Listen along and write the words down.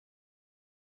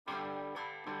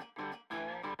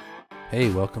Hey,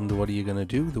 welcome to What Are You Gonna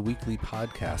Do, the weekly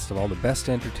podcast of all the best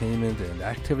entertainment and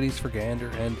activities for Gander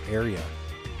and area.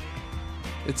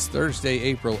 It's Thursday,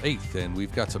 April 8th, and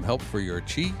we've got some help for your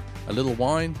chi, a little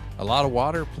wine, a lot of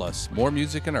water, plus more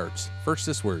music and arts. First,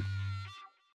 this word.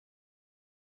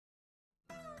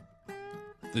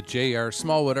 The J.R.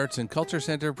 Smallwood Arts and Culture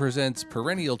Center presents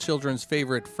perennial children's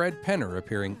favorite Fred Penner,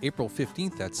 appearing April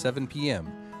 15th at 7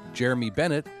 p.m. Jeremy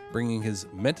Bennett bringing his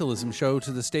Mentalism show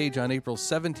to the stage on April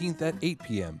 17th at 8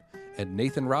 p.m. And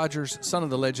Nathan Rogers, son of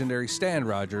the legendary Stan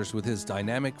Rogers, with his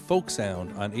dynamic folk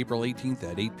sound on April 18th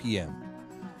at 8 p.m.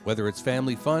 Whether it's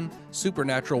family fun,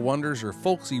 supernatural wonders, or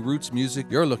folksy roots music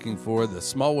you're looking for, the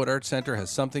Smallwood Arts Center has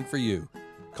something for you.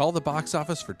 Call the box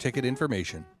office for ticket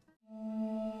information.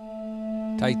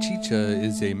 Tai Chi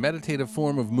is a meditative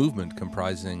form of movement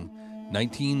comprising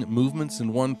 19 movements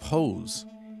in one pose.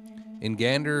 In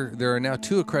Gander, there are now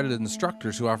 2 accredited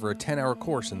instructors who offer a 10-hour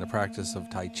course in the practice of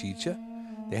Tai Chi.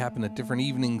 They happen at different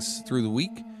evenings through the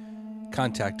week.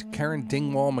 Contact Karen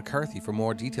Dingwall McCarthy for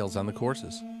more details on the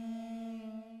courses.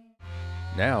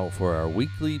 Now for our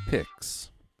weekly picks.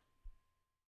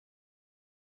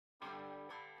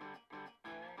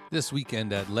 This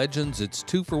weekend at Legends, it's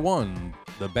 2 for 1,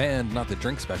 the band, not the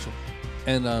drink special.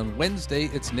 And on Wednesday,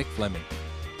 it's Nick Fleming.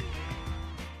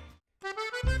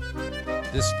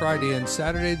 This Friday and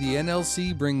Saturday, the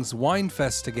NLC brings Wine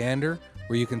Fest to Gander,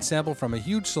 where you can sample from a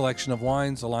huge selection of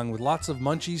wines along with lots of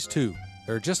munchies too.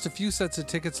 There are just a few sets of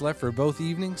tickets left for both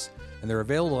evenings, and they're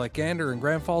available at Gander and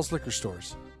Grand Falls liquor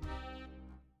stores.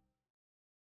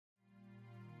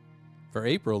 For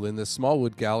April, in the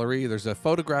Smallwood Gallery, there's a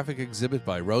photographic exhibit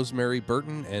by Rosemary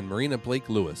Burton and Marina Blake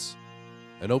Lewis.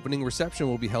 An opening reception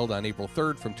will be held on April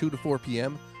 3rd from 2 to 4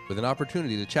 p.m. with an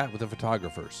opportunity to chat with the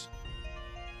photographers.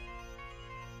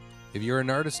 If you're an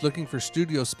artist looking for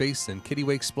studio space and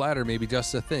Kittiwake splatter may be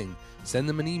just a thing, send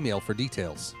them an email for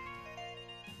details.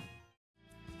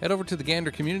 Head over to the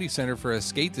Gander Community Center for a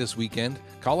skate this weekend.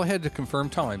 Call ahead to confirm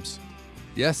times.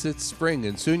 Yes, it's spring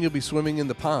and soon you'll be swimming in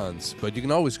the ponds, but you can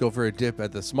always go for a dip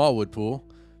at the Smallwood pool.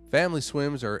 Family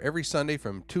swims are every Sunday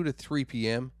from 2 to 3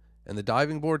 p.m. and the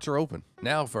diving boards are open.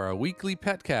 Now for our weekly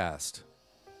petcast.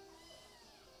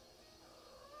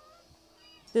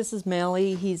 This is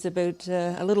Melly. He's about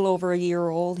a little over a year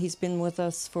old. He's been with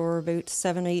us for about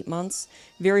 7-8 months.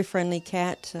 Very friendly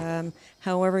cat.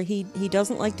 However, he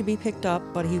doesn't like to be picked up,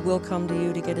 but he will come to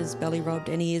you to get his belly rubbed,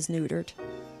 and he is neutered.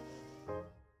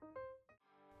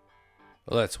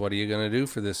 Well, that's What Are You Gonna Do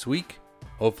for this week.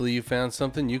 Hopefully you found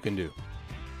something you can do.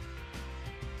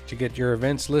 To get your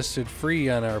events listed free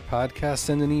on our podcast,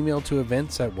 send an email to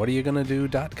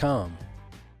events@whatAreYouGonnaDo.com.